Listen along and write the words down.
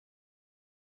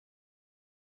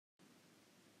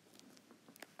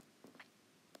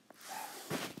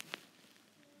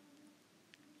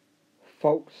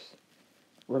Folks,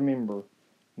 remember,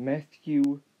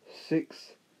 Matthew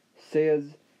 6 says,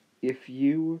 if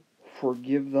you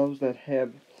forgive those that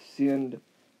have sinned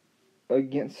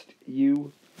against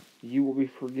you, you will be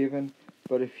forgiven.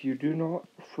 But if you do not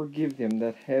forgive them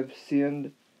that have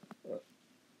sinned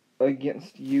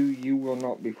against you, you will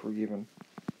not be forgiven.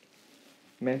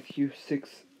 Matthew 6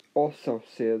 also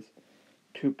says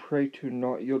to pray to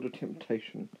not yield to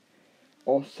temptation.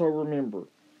 Also remember,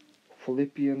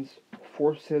 Philippians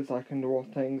 4 says, I can do all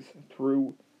things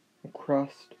through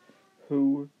Christ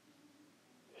who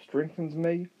strengthens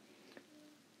me.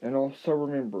 And also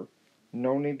remember,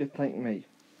 no need to thank me.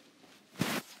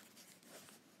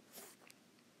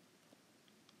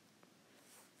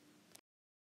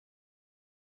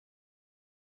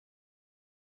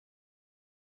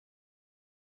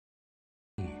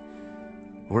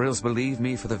 Or else believe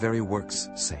me for the very work's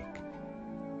sake.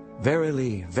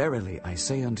 Verily, verily, I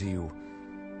say unto you,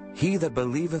 he that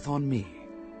believeth on me,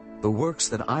 the works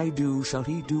that I do shall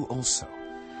he do also,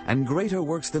 and greater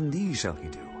works than these shall he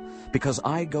do, because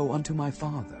I go unto my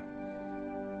Father.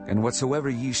 And whatsoever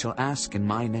ye shall ask in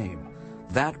my name,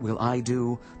 that will I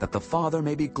do, that the Father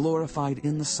may be glorified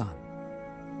in the Son.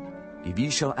 If ye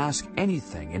shall ask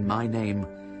anything in my name,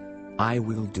 I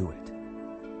will do it.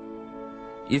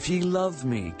 If ye love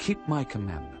me, keep my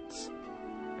commandments.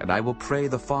 And I will pray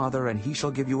the Father, and he shall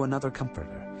give you another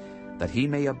Comforter, that he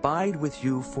may abide with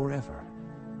you forever.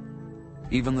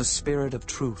 Even the Spirit of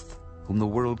truth, whom the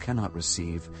world cannot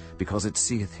receive, because it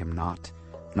seeth him not,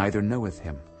 neither knoweth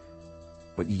him.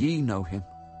 But ye know him,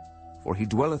 for he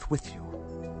dwelleth with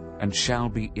you, and shall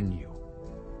be in you.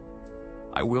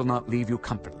 I will not leave you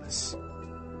comfortless.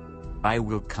 I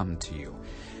will come to you.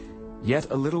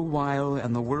 Yet a little while,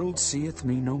 and the world seeth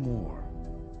me no more.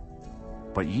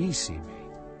 But ye see me.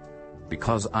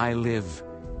 Because I live,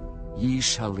 ye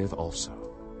shall live also.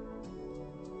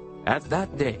 At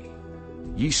that day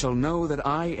ye shall know that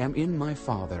I am in my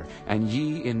Father, and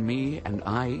ye in me, and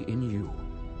I in you.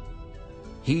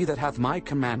 He that hath my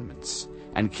commandments,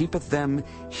 and keepeth them,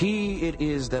 he it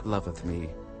is that loveth me.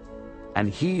 And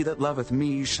he that loveth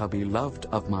me shall be loved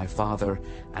of my Father,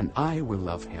 and I will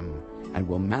love him, and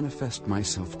will manifest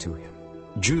myself to him.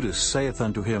 Judas saith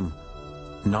unto him,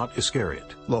 not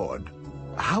Iscariot, Lord,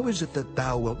 how is it that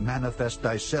thou wilt manifest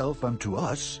thyself unto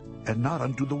us, and not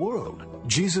unto the world?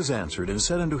 Jesus answered and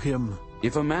said unto him,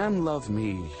 If a man love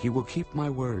me, he will keep my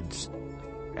words.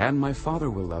 And my Father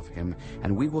will love him,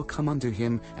 and we will come unto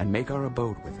him, and make our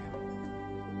abode with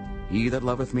him. He that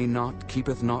loveth me not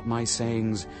keepeth not my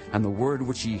sayings, and the word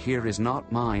which ye hear is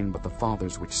not mine, but the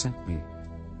Father's which sent me.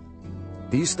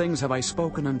 These things have I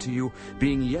spoken unto you,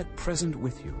 being yet present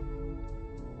with you.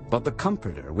 But the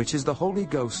Comforter, which is the Holy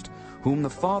Ghost, whom the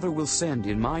Father will send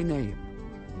in my name,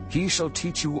 he shall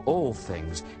teach you all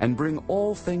things, and bring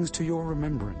all things to your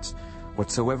remembrance,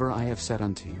 whatsoever I have said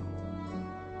unto you.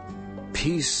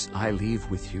 Peace I leave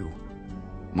with you,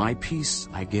 my peace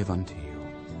I give unto you.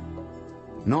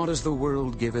 Not as the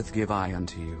world giveth, give I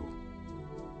unto you.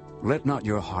 Let not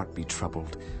your heart be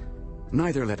troubled,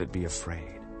 neither let it be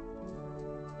afraid.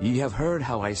 Ye have heard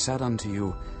how I said unto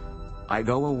you, I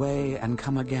go away and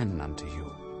come again unto you.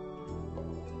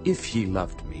 If ye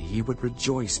loved me, ye would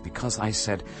rejoice, because I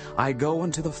said, I go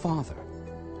unto the Father,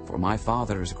 for my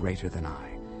Father is greater than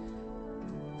I.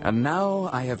 And now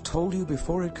I have told you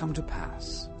before it come to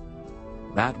pass,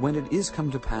 that when it is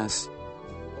come to pass,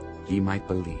 ye might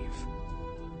believe.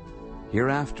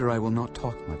 Hereafter I will not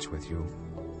talk much with you,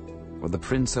 for the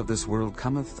prince of this world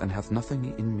cometh and hath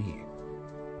nothing in me.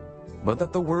 But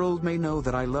that the world may know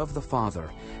that I love the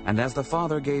Father, and as the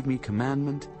Father gave me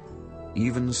commandment,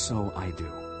 even so I do.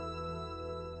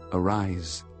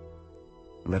 Arise,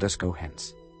 let us go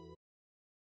hence.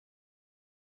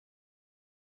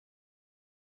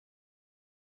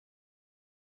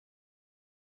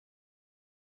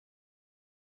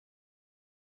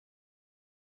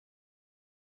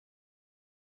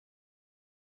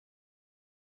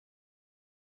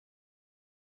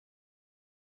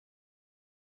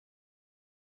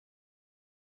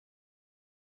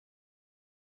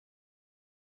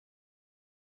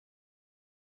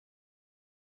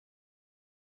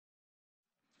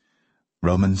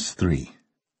 Romans 3.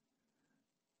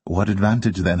 What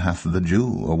advantage then hath the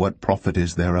Jew, or what profit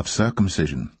is there of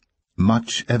circumcision?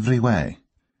 Much every way,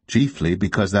 chiefly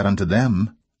because that unto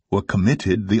them were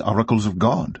committed the oracles of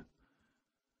God.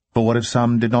 For what if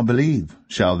some did not believe?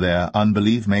 Shall their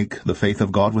unbelief make the faith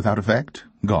of God without effect?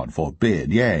 God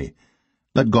forbid, yea.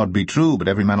 Let God be true, but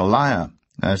every man a liar,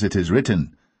 as it is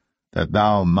written, that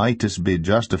thou mightest be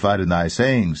justified in thy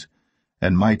sayings,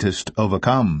 and mightest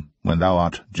overcome when thou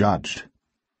art judged.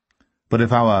 But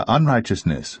if our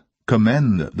unrighteousness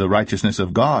commend the righteousness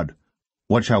of God,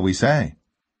 what shall we say?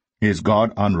 Is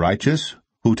God unrighteous,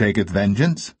 who taketh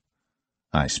vengeance?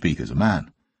 I speak as a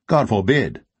man. God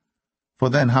forbid. For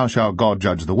then how shall God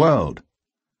judge the world?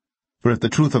 For if the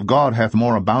truth of God hath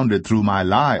more abounded through my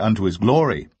lie unto his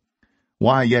glory,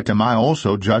 why yet am I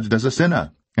also judged as a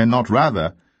sinner, and not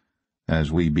rather,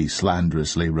 as we be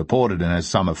slanderously reported, and as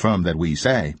some affirm that we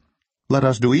say, let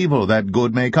us do evil that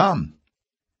good may come,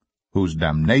 whose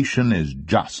damnation is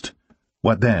just.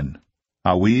 What then?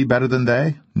 Are we better than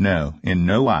they? No, in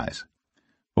no wise.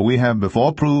 For we have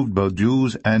before proved, both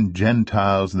Jews and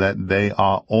Gentiles, that they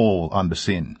are all under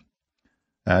sin.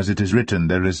 As it is written,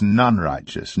 there is none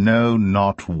righteous, no,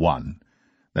 not one.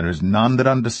 There is none that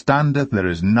understandeth, there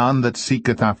is none that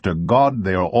seeketh after God.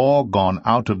 They are all gone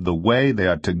out of the way, they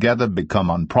are together become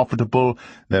unprofitable.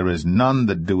 There is none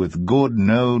that doeth good,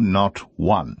 no, not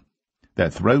one. Their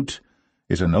throat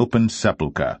is an open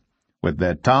sepulchre. With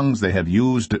their tongues they have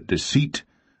used deceit.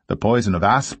 The poison of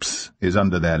asps is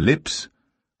under their lips,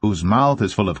 whose mouth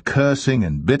is full of cursing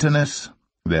and bitterness.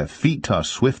 Their feet are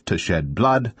swift to shed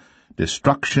blood.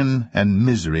 Destruction and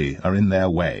misery are in their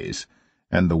ways,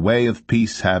 and the way of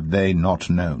peace have they not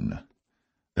known.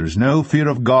 There is no fear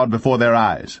of God before their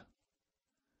eyes.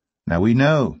 Now we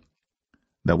know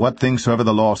that what things soever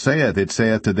the law saith, it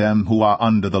saith to them who are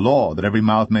under the law, that every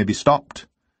mouth may be stopped,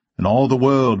 and all the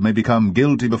world may become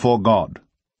guilty before God.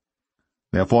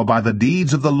 Therefore by the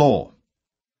deeds of the law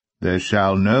there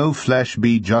shall no flesh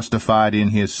be justified in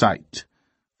his sight,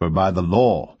 for by the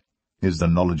law is the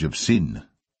knowledge of sin.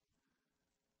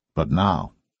 But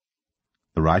now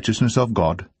the righteousness of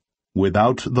God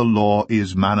without the law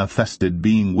is manifested,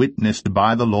 being witnessed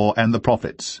by the law and the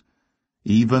prophets,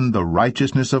 even the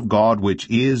righteousness of God which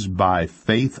is by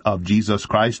faith of Jesus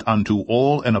Christ unto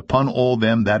all and upon all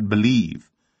them that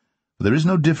believe. There is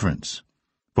no difference,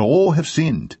 for all have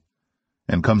sinned,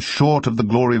 and come short of the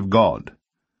glory of God,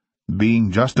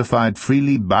 being justified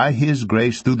freely by his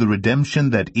grace through the redemption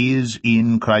that is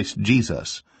in Christ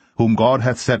Jesus, whom God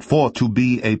hath set forth to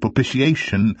be a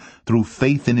propitiation through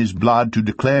faith in his blood, to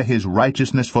declare his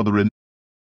righteousness for the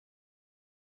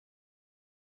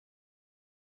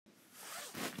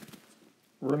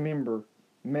Remember,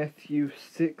 Matthew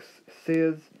 6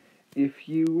 says, if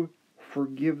you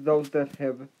forgive those that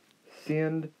have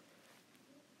sinned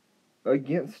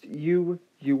against you,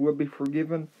 you will be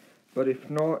forgiven, but if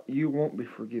not, you won't be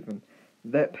forgiven.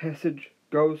 That passage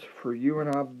goes for you and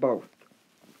I both.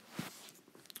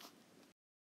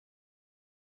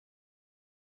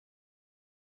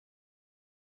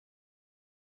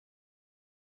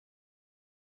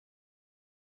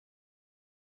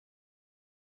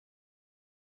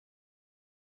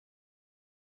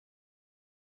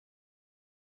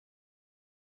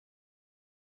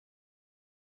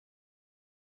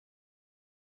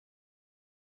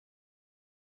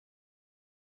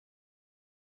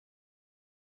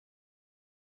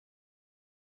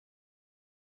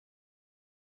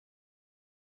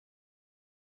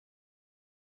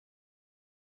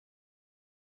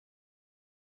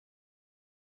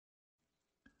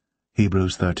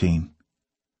 Hebrews 13.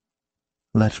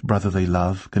 Let brotherly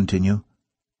love continue.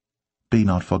 Be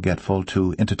not forgetful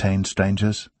to entertain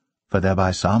strangers, for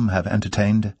thereby some have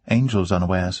entertained angels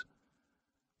unawares.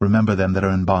 Remember them that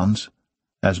are in bonds,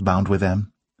 as bound with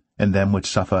them, and them which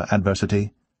suffer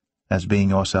adversity, as being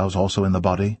yourselves also in the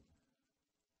body.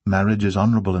 Marriage is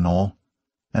honourable in all,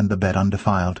 and the bed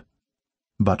undefiled.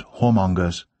 But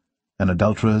whoremongers and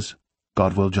adulterers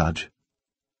God will judge.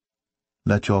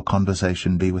 Let your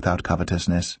conversation be without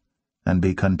covetousness, and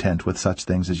be content with such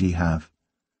things as ye have.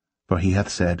 For he hath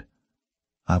said,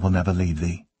 I will never leave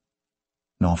thee,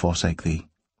 nor forsake thee.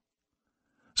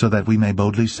 So that we may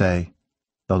boldly say,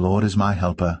 The Lord is my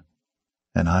helper,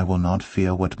 and I will not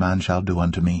fear what man shall do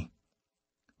unto me.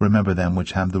 Remember them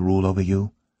which have the rule over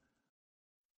you.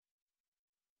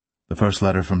 The first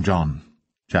letter from John,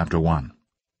 chapter 1.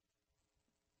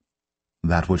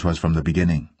 That which was from the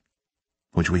beginning,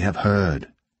 which we have heard,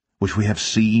 which we have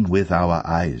seen with our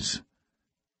eyes,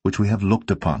 which we have looked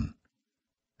upon,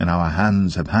 and our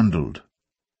hands have handled,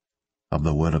 of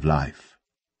the word of life.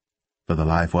 For the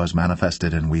life was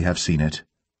manifested, and we have seen it,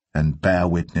 and bear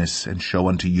witness, and show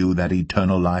unto you that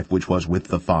eternal life which was with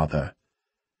the Father,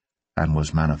 and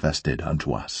was manifested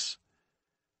unto us.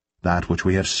 That which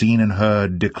we have seen and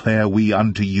heard declare we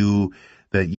unto you,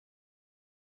 that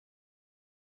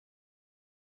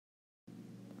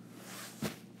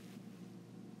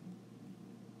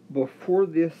Before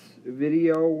this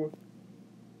video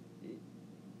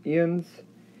ends,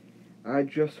 I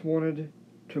just wanted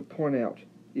to point out,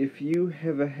 if you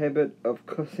have a habit of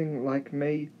cussing like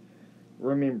me,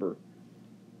 remember,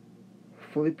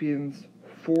 Philippians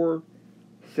 4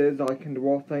 says I can do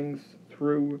all things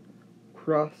through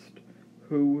Christ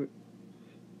who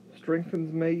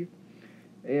strengthens me,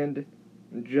 and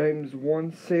James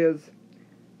 1 says,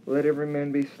 let every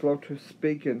man be slow to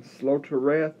speak and slow to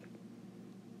wrath.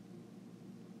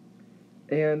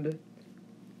 And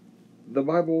the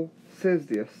Bible says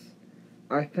this.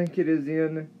 I think it is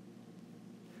in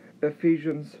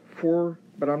Ephesians 4,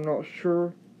 but I'm not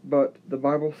sure. But the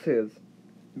Bible says,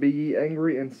 be ye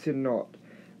angry and sin not.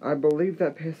 I believe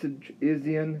that passage is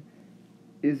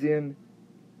in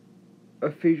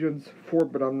Ephesians 4,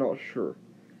 but I'm not sure.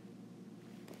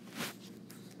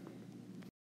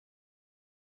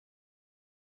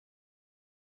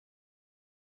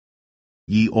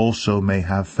 Ye also may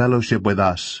have fellowship with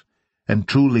us, and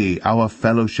truly our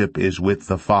fellowship is with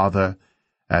the Father,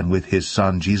 and with his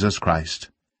Son Jesus Christ.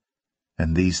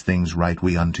 And these things write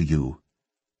we unto you,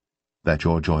 that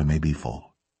your joy may be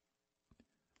full.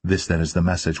 This then is the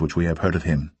message which we have heard of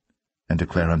him, and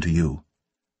declare unto you,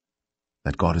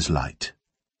 that God is light,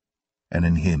 and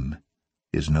in him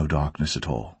is no darkness at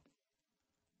all.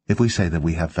 If we say that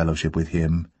we have fellowship with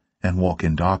him, and walk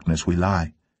in darkness, we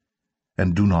lie,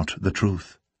 and do not the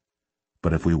truth.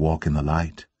 But if we walk in the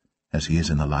light, as he is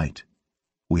in the light,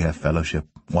 we have fellowship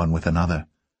one with another,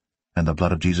 and the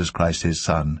blood of Jesus Christ his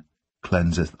Son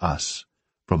cleanseth us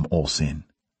from all sin.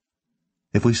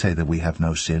 If we say that we have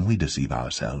no sin, we deceive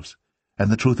ourselves, and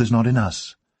the truth is not in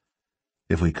us.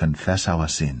 If we confess our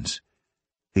sins,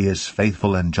 he is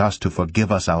faithful and just to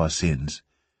forgive us our sins,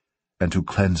 and to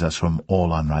cleanse us from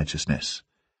all unrighteousness.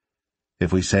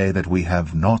 If we say that we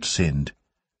have not sinned,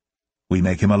 we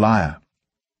make him a liar,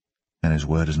 and his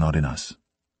word is not in us.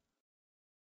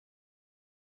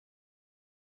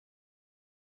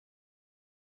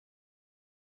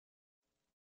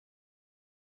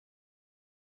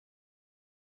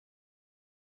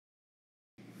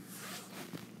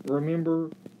 Remember,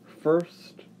 1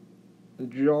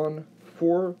 John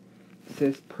 4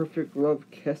 says, perfect love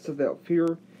casteth out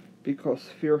fear, because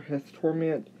fear hath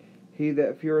torment. He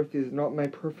that feareth is not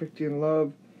made perfect in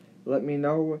love. Let me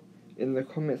know in the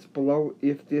comments below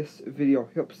if this video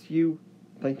helps you.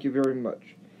 Thank you very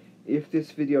much. If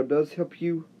this video does help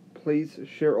you, please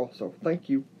share also. Thank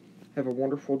you. Have a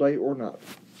wonderful day or night.